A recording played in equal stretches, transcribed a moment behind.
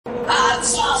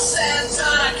It's all said and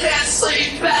done, I can't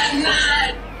sleep at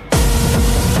night.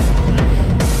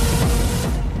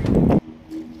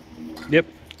 Yep,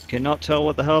 cannot tell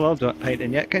what the hell I'm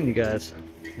painting yet, can you guys?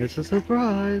 It's a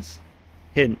surprise.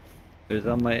 Hint, it was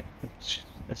on my,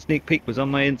 a sneak peek was on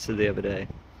my Insta the other day.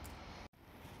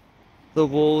 The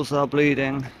walls are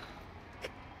bleeding.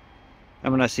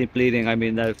 And when I say bleeding, I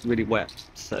mean they're really wet.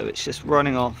 So it's just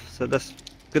running off. So that's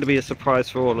going to be a surprise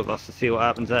for all of us to see what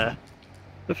happens there.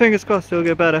 But fingers crossed it'll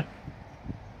get better.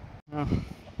 Oh,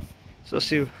 so I'll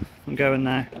see I'm going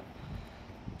now.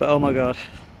 But oh my god,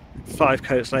 5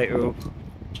 coats later,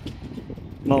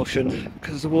 emulsion,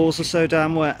 because the walls are so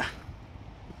damn wet.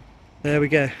 There we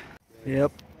go.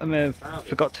 Yep, I may have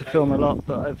forgot to film a lot,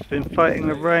 but I've been fighting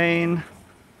the rain.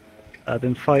 I've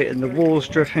been fighting the walls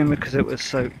dripping because it was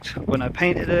soaked when I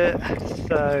painted it.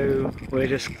 So we're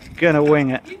just gonna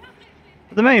wing it.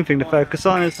 But the main thing to focus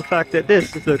on is the fact that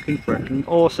this is looking freaking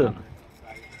awesome.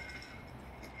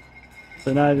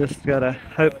 So now I just gotta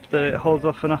hope that it holds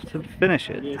off enough to finish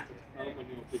it.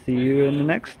 See you in the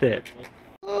next step.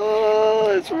 Oh,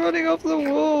 it's running off the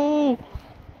wall!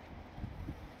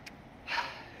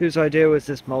 Whose idea was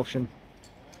this emulsion?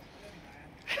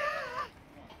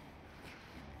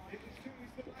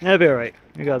 It'll be alright,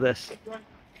 we got this.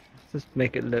 Just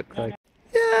make it look like...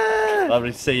 Yeah!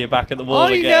 Lovely to see you back at the wall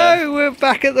again. I know, we're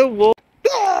back at the wall.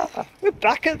 Ah, we're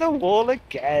back at the wall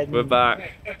again. We're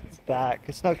back. It's back.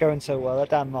 It's not going so well, that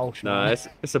damn emulsion. No, it's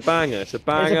a banger. It's a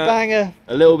banger. It's a banger.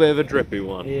 A little bit of a drippy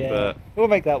one, Yeah, but we'll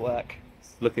make that work.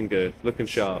 it's looking good, looking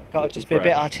sharp. Gotta just be a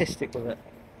bit artistic with it.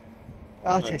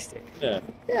 Artistic. Yeah.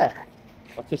 Yeah.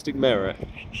 Artistic merit.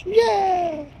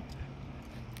 Yeah!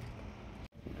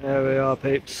 There we are,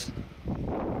 peeps.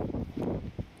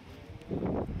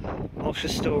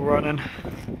 Emulsion's still running.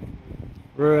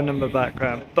 Ruining my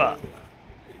background, but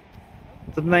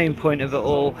the main point of it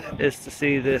all is to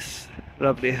see this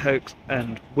lovely hoax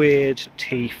and weird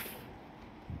teeth,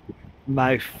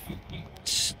 mouth,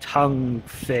 tongue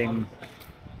thing.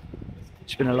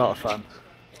 It's been a lot of fun.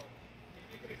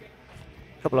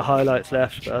 A couple of highlights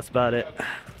left, but that's about it.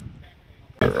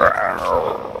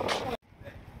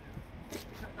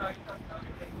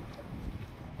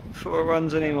 Before it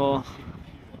runs anymore,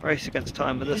 race against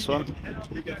time with this one.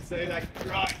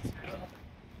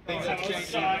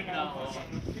 Excuse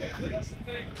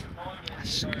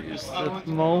the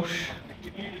mulch.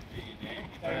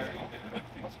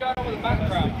 What's going on with the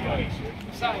background?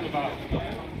 What's that all about?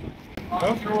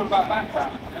 You're all about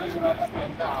background.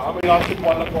 I mean, I should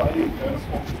want to look what I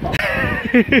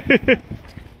do.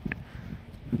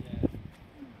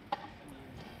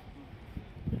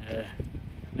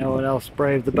 No one else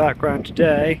braved the background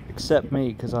today, except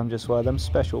me, because I'm just one of them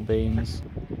special beans.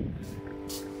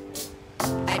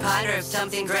 I ponder of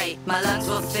something great. My lungs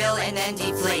will fill and then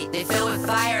deflate. They fill with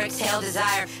fire, exhale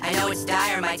desire. I know it's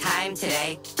dire, my time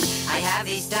today. I have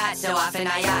these thoughts so often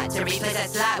I ought to replace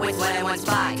that slot with what I once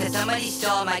bought. Cause somebody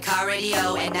stole my car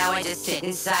radio and now I just sit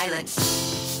in silence.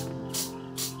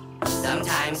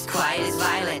 Sometimes quiet is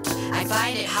violent. I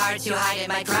find it hard to hide it.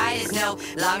 My pride is no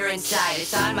longer inside.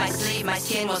 It's on my sleeve, my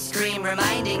skin will scream,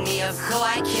 reminding me of who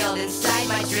I killed inside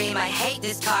my dream. I hate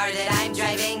this car that I'm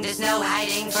driving. There's no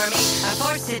hiding for me. I'm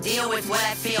forced to deal with what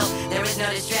I feel. There is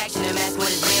no distraction to mess what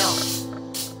is real.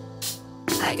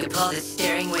 I could pull the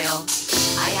steering wheel.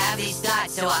 I have these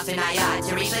thoughts so often I ought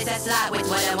to replace that slot with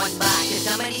what I once bought. Cause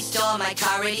somebody stole my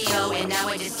car radio and now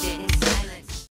I just sit inside.